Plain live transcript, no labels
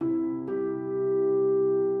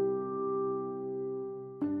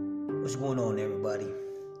What's going on, everybody?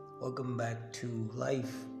 Welcome back to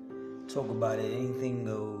Life Talk About It, Anything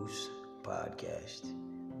Goes podcast.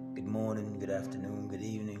 Good morning, good afternoon, good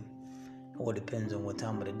evening, or it depends on what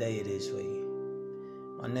time of the day it is for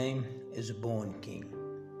you. My name is Born King.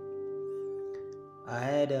 I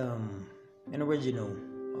had an original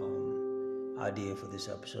idea for this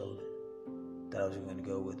episode that I was going to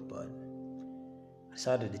go with, but I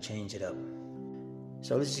decided to change it up.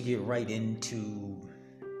 So let's just get right into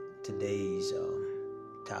today's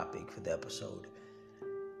topic for the episode.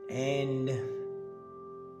 And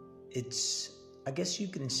I guess you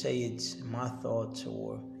can say it's my thoughts,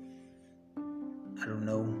 or I don't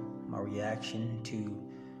know, my reaction to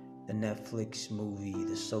the Netflix movie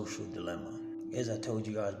The Social Dilemma. As I told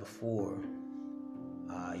you guys before,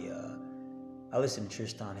 I listened to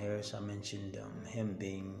Tristan Harris. I mentioned him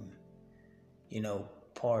being,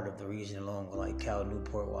 part of the reason, along with like Cal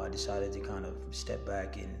Newport, why I decided to kind of step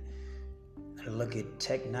back and look at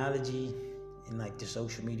technology and like the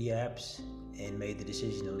social media apps, and made the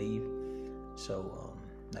decision to leave. So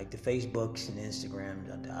like the Facebooks and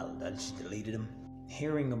Instagrams, I just deleted them.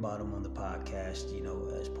 Hearing about them on the podcast,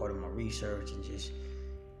 as part of my research, and just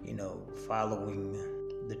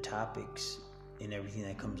following the topics and everything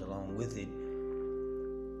that comes along with it,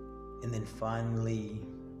 and then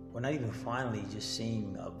just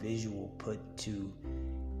seeing a visual put to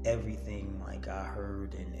everything like I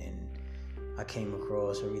heard and I came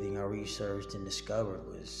across, everything I researched and discovered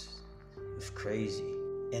was crazy.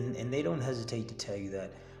 And they don't hesitate to tell you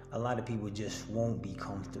that a lot of people just won't be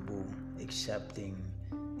comfortable accepting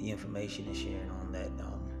the information and sharing on that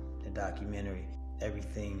the documentary,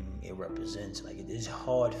 everything it represents. Like, it is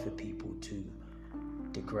hard for people to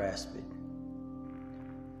grasp it,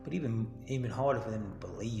 but even harder for them to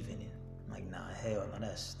believe in it. Like, nah, hell no,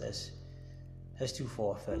 that's too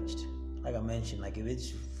far-fetched. Like I mentioned, like if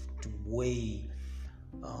it's way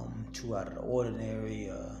too out of the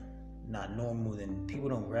ordinary, not normal, then people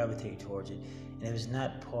don't gravitate towards it. And if it's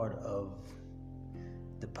not part of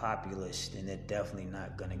the populace, then they're definitely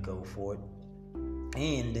not gonna go for it.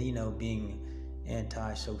 And being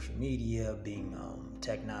anti-social media, being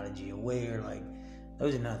technology aware, like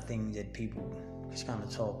those are not things that people just kind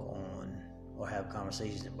of talk on or have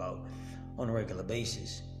conversations about on a regular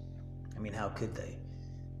basis. I mean, how could they?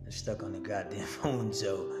 They're stuck on the goddamn phone,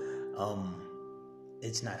 so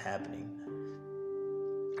it's not happening.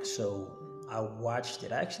 So I watched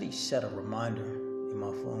it. I actually set a reminder in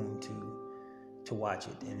my phone to watch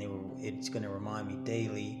it, and it's going to remind me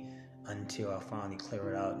daily until I finally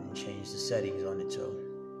clear it out and change the settings on it. So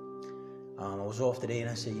I was off today, and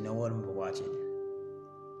I said, you know what, I'm going to watch it.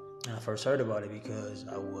 And I first heard about it because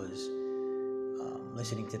I was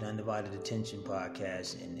listening to the Undivided Attention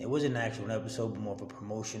podcast, and it wasn't an actual episode, but more of a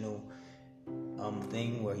promotional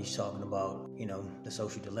thing where he's talking about, the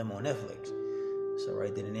Social Dilemma on Netflix. So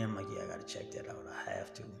right then and there, I'm like, yeah, I gotta check that out. I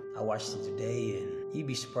have to. I watched it today, and you'd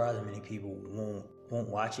be surprised how many people won't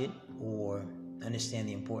watch it or understand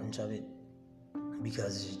the importance of it,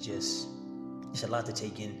 because it's a lot to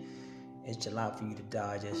take in. It's a lot for you to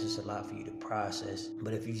digest. It's a lot for you to process.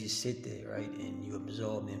 But if you just sit there, right, and you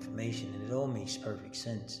absorb the information, and it all makes perfect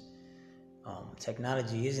sense.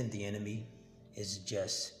 Technology isn't the enemy. It's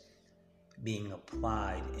just being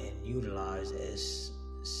applied and utilized as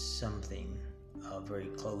something very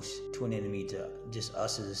close to an enemy to just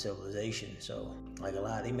us as a civilization. So, like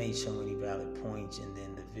they made so many valid points, and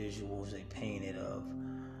then the visuals they painted of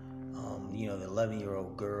the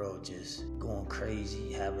 11-year-old girl just going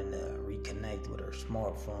crazy, having to reconnect with her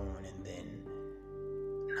smartphone, and then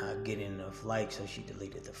not getting enough likes, so she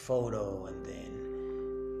deleted the photo and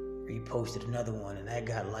then reposted another one, and that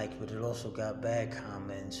got liked, but it also got bad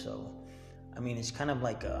comments. So I mean, it's kind of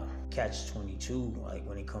like a catch-22, like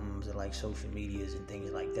when it comes to like social medias and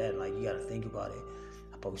things like that. Like, you got to think about it.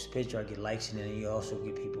 I post a picture, I get likes, and then you also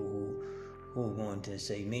get people who are going to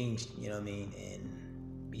say mean, and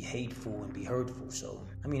be hateful and be hurtful. So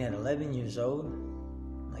I mean, at 11 years old,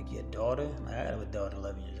 like your daughter, like I have a daughter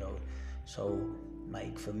 11 years old. So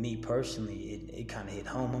like for me personally, it kind of hit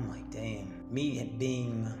home. I'm like, damn, me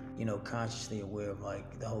being consciously aware of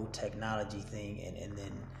like the whole technology thing, and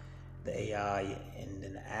then the AI and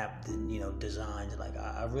then the app that designs, like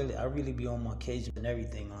I really be on my kids and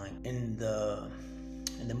everything. Like in the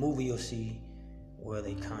movie, you'll see where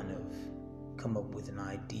they kind of come up with an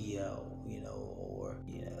idea, or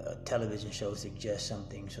a television show suggests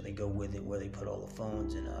something, so they go with it, where they put all the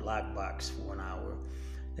phones in a lockbox for an hour.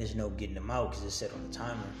 There's no getting them out because it's set on a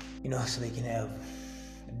timer, so they can have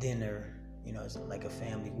dinner, like a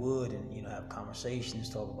family would, and have conversations,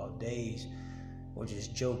 talk about days. or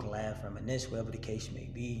just joke, laugh, reminisce, whatever the case may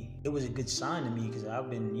be. It was a good sign to me because I've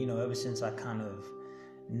been, ever since I kind of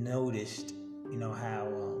noticed,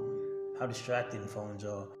 how distracting phones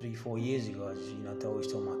are. 3-4 years ago, I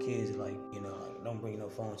always told my kids, like, don't bring no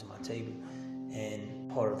phone to my table. And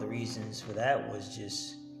part of the reasons for that was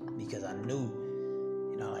just because I knew,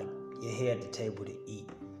 like, you're here at the table to eat.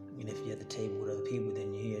 And if you're at the table with other people,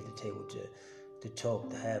 then you're here at the table to talk,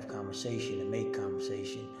 to have conversation, to make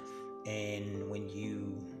conversation. And when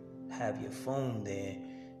you have your phone there,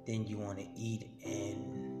 then you want to eat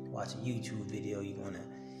and watch a YouTube video. You want to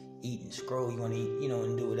eat and scroll. You want to eat,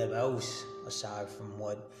 and do whatever else aside from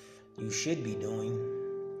what you should be doing,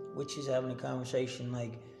 which is having a conversation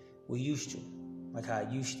like we used to, like how it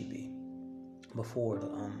used to be before the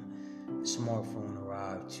smartphone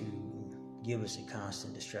arrived to give us a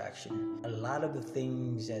constant distraction. A lot of the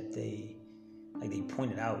things that they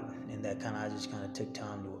pointed out, and that I just took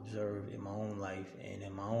time to observe in my own life and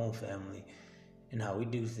in my own family, and how we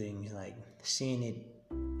do things, like seeing it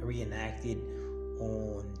reenacted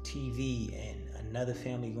on TV and another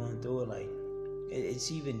family going through it, like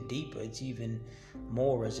it's even deeper, it's even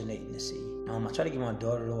more resonating to see. I try to get my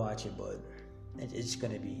daughter to watch it, but it's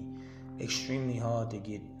going to be extremely hard to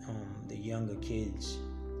get the younger kids,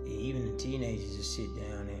 even the teenagers, to sit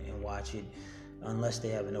down and watch it unless they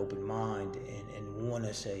have an open mind and want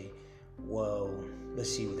to say, well, let's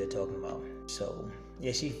see what they're talking about. So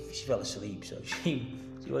yeah, she fell asleep, so she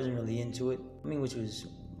wasn't really into it. Which was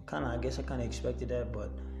I guess I expected that,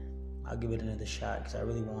 but I'll give it another shot because I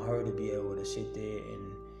really want her to be able to sit there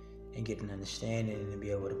and get an understanding and to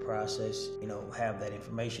be able to process, have that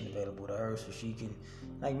information available to her so she can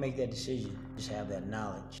make that decision, just have that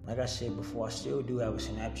knowledge. Like I said before, I still do have a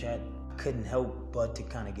Snapchat. I couldn't help but to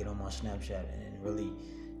get on my Snapchat and really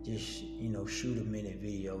just, shoot a minute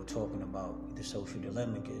video talking about the social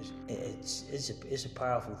dilemma, because it's a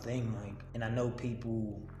powerful thing. And I know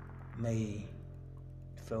people may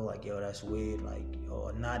feel like, yo, that's weird,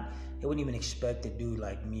 or not. They wouldn't even expect a dude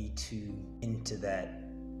like me to into that,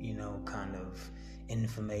 kind of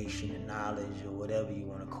information and knowledge or whatever you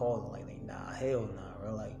want to call it. Nah, hell nah,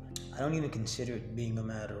 bro. I don't even consider it being a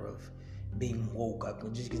matter of being woke. I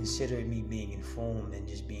could just consider it me being informed and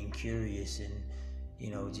just being curious and,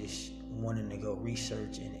 just wanting to go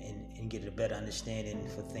research and get a better understanding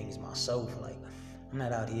for things myself. I'm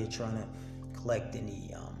not out here trying to collect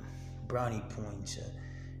any brownie points or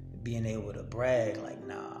being able to brag.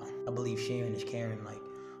 Nah. I believe sharing is caring,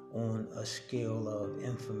 on a scale of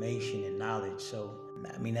information and knowledge. So,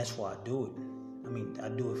 that's why I do it. I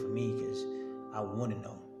do it for me because I want to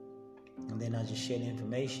know. And then I just share the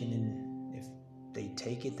information, and if they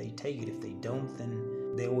take it, they take it. If they don't,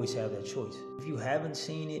 then they always have that choice. If you haven't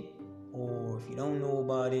seen it, or if you don't know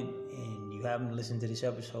about it, and you haven't listened to this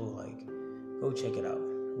episode, go check it out.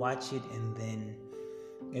 Watch it, and then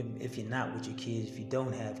if you're not with your kids, if you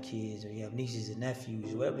don't have kids, or you have nieces and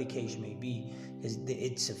nephews, whatever the case may be,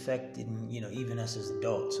 it's affecting, even us as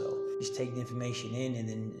adults. So just take the information in and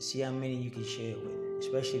then see how many you can share with,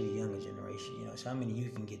 especially the younger generation, so how many you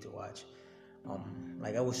can get to watch.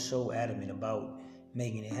 I was so adamant about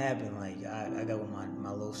making it happen. I got with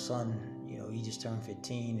my little son, he just turned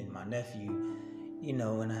 15, and my nephew, and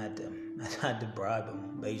I had to bribe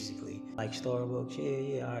him, basically. Starbucks,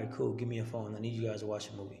 yeah, all right, cool, give me your phone. I need you guys to watch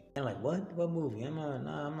a movie. And what? What movie? I'm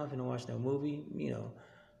not gonna watch no movie.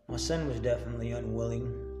 My son was definitely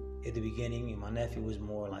unwilling at the beginning, and my nephew was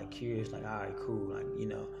more curious, all right, cool,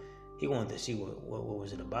 he wanted to see what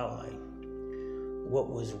was it about, what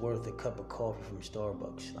was worth a cup of coffee from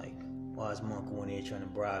Starbucks, why is my uncle in there trying to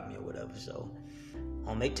bribe me or whatever. So,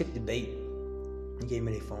 they took the bait and gave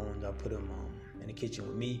me their phones. I put them in the kitchen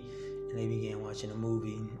with me, and they began watching a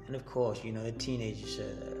movie. And of course, the teenagers,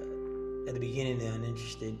 at the beginning they're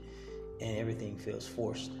uninterested, and everything feels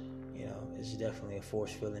forced. It's definitely a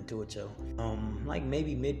forced feeling to it. So,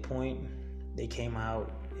 maybe midpoint, they came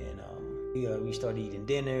out, and we started eating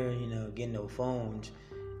dinner, getting no phones,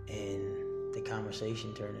 and the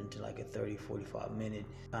conversation turned into a 30-45 minute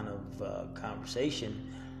kind of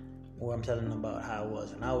conversation where I'm telling them about how it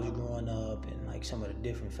was when I was growing up, and some of the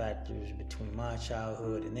different factors between my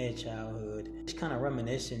childhood and their childhood. Just kind of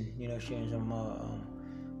reminiscing, sharing some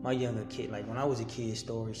of my younger kid, when I was a kid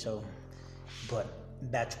story. So, but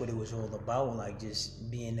that's what it was all about, just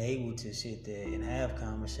being able to sit there and have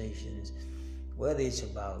conversations, whether it's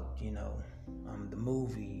about, the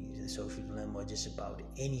movie, the social dilemma, or just about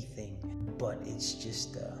anything. But it's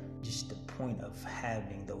just the point of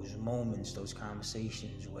having those moments, those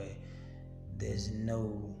conversations where there's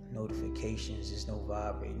no notifications, there's no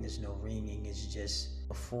vibrating, there's no ringing. It's just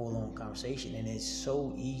a full-on conversation, and it's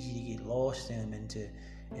so easy to get lost in them and to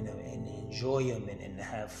and enjoy them and to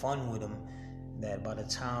have fun with them, that by the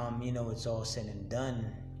time it's all said and done,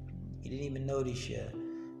 you didn't even notice your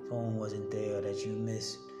phone wasn't there, that you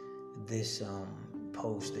missed this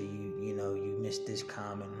post, or you missed this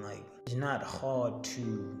comment. Like, it's not hard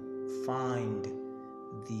to find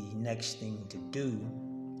the next thing to do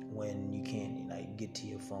when you can't get to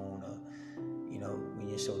your phone, or when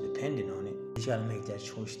you're so dependent on it. You gotta make that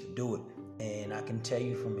choice to do it. And I can tell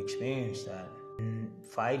you from experience that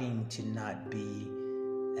fighting to not be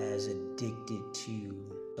as addicted to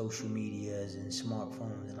social medias and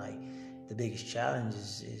smartphones, the biggest challenge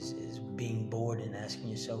is being bored and asking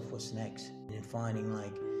yourself what's next, and finding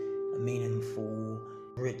a meaningful,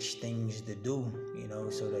 rich things to do,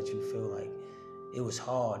 so that you feel like it was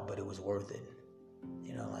hard, but it was worth it.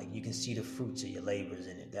 You can see the fruits of your labors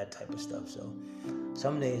in it, that type of stuff. So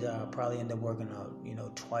some days I'll probably end up working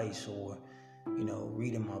out, twice, or,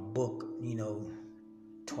 reading my book,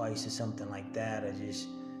 twice or something like that, or just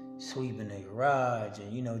sweeping the garage,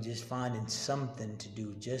 and, just finding something to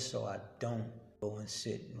do just so I don't go and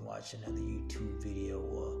sit and watch another YouTube video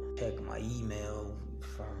or check my email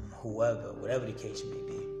from whoever, whatever the case may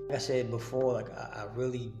be. Like I said before, I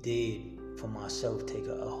really did for myself take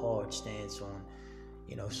a hard stance on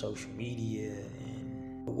social media,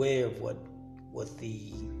 and aware of what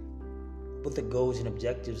the goals and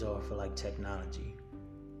objectives are for technology.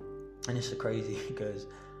 And it's so crazy because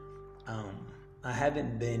I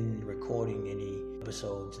haven't been recording any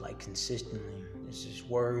episodes consistently. It's just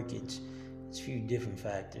work, it's a few different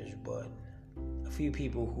factors, but a few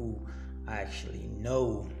people who I actually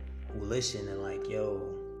know who listen and yo,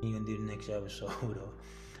 you gonna do the next episode? Or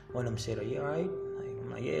one of them said, "Are you alright?"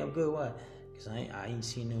 I'm like, "Yeah, I'm good." Why? I ain't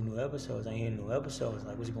seen no new episodes. I ain't hearing new episodes.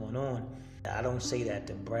 What's going on? I don't say that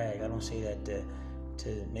to brag. I don't say that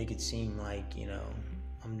to make it seem like,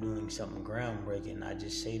 I'm doing something groundbreaking. I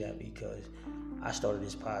just say that because I started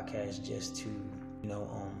this podcast just to,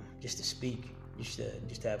 just to speak, just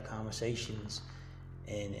to have conversations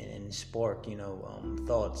and spark,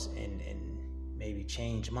 thoughts and maybe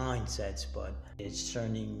change mindsets. But it's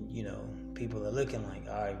turning, people are looking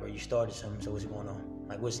all right, bro, you started something, so what's going on?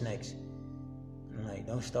 What's next?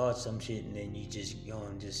 Don't start some shit and then you just go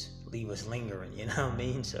and just leave us lingering, you know what I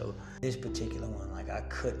mean? So this particular one, I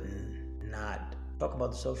couldn't not talk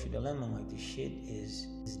about the social dilemma. This shit is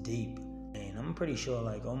deep. And I'm pretty sure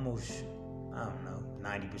almost, I don't know,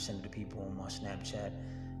 90% of the people on my Snapchat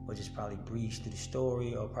will just probably breeze through the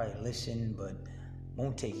story or probably listen, but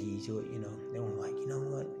won't take heed to it, They won't you know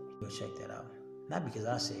what? Go check that out. Not because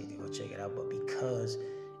I say it to go check it out, but because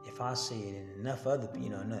if I say it and enough other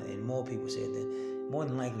people, and more people say it, then more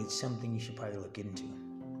than likely it's something you should probably look into,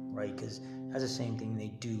 right? Because that's the same thing they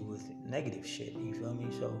do with negative shit, you feel me?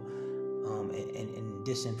 So, and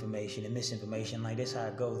disinformation and misinformation, that's how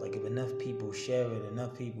it goes. If enough people share it,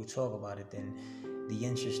 enough people talk about it, then the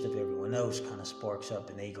interest of everyone else kind of sparks up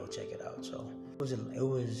and they go check it out. So it was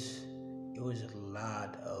a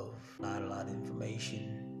lot of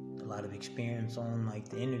information, a lot of experience on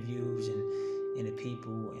the interviews and the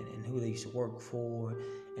people and who they used to work for,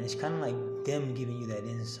 and it's kind of them giving you that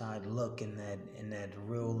inside look and that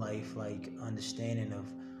real life understanding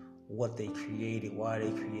of what they created, why they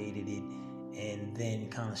created it, and then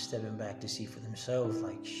kind of stepping back to see for themselves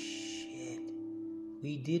shit,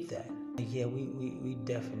 we did that. Yeah, we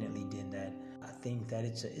definitely did that. I think that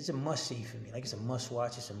it's a must see for me. It's a must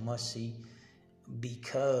watch, it's a must see,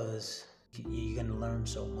 because you're gonna learn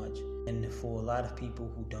so much. And for a lot of people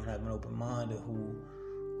who don't have an open mind, or who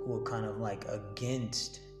are kind of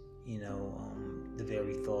against the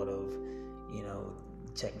very thought of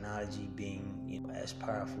technology being as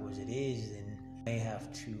powerful as it is, then you may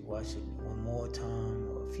have to watch it one more time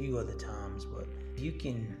or a few other times. But if you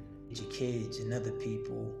can get your kids and other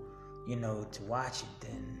people to watch it,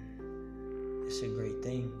 then it's a great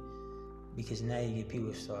thing, because now you get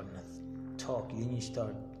people starting to talk, then you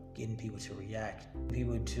start getting people to react,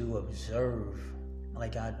 people to observe,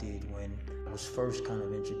 like I did when I was first kind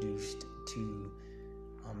of introduced to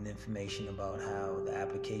the information about how the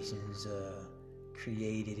applications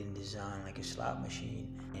created and designed a slot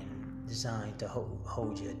machine and designed to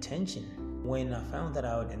hold your attention. When I found that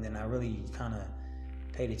out, and then I really kind of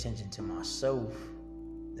paid attention to myself,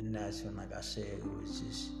 then that's when, I said, it was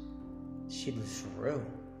just, shit was for real.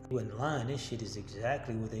 You wasn't lying. This shit is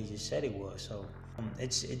exactly what they just said it was. So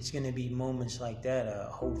it's gonna be moments like that,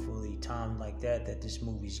 hopefully times like that this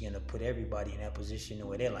movie's gonna put everybody in that position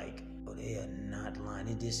where they're oh, they are not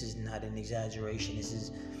lying. This is not an exaggeration. This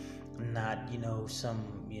is not,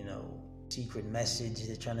 some, secret message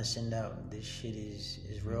they're trying to send out. This shit is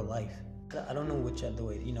real life. I don't know which other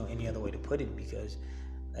way, any other way to put it, because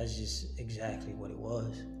that's just exactly what it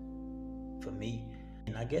was for me.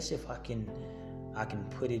 And I guess if I can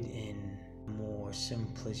put it in a more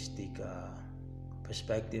simplistic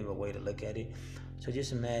perspective, a way to look at it. So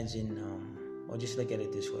just imagine, or just look at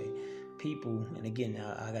it this way. People, and again,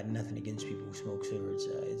 I got nothing against people who smoke cigarettes.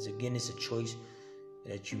 It's a choice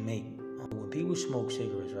that you make. When people smoke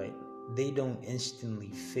cigarettes, right, they don't instantly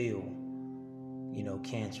feel,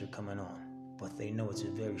 cancer coming on, but they know it's a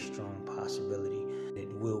very strong possibility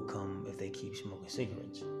it will come if they keep smoking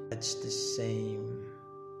cigarettes. That's the same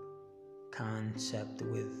concept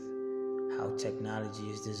with how technology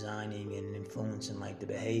is designing and influencing like the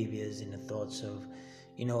behaviors and the thoughts of,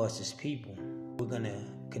 us as people. We're gonna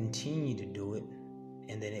continue to do it,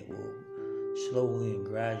 and then it will slowly and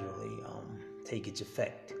gradually take its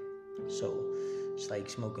effect. So it's like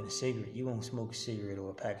smoking a cigarette. You won't smoke a cigarette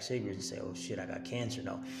or a pack of cigarettes and say, oh shit, I got cancer.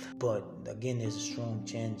 No. But again, there's a strong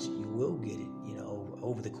chance you will get it,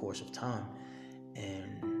 over the course of time.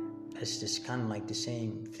 And it's just kind of like the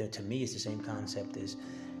same, to me, it's the same concept as,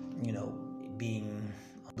 being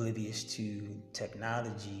oblivious to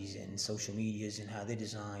technologies and social medias and how they're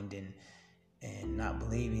designed, and not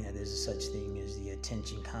believing that there's a such thing as the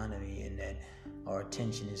attention economy and that our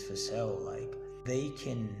attention is for sale. Like, they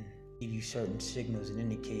can give you certain signals and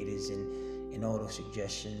indicators and auto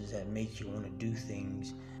suggestions that make you want to do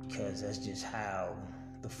things because that's just how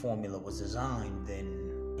the formula was designed.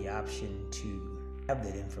 Then the option to have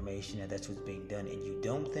that information that's what's being done, and you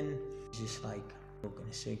don't, then it's just like smoking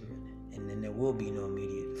a cigarette. And then there will be no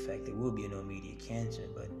immediate effect. There will be no immediate cancer,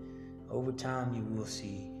 but over time you will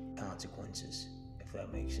see consequences, if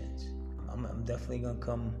that makes sense. I'm definitely gonna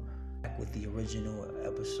come back with the original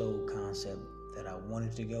episode concept that I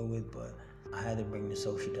wanted to go with, but I had to bring the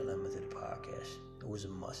social dilemma to the podcast. It was a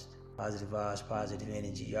must. Positive vibes, positive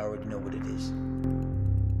energy. You already know what it is.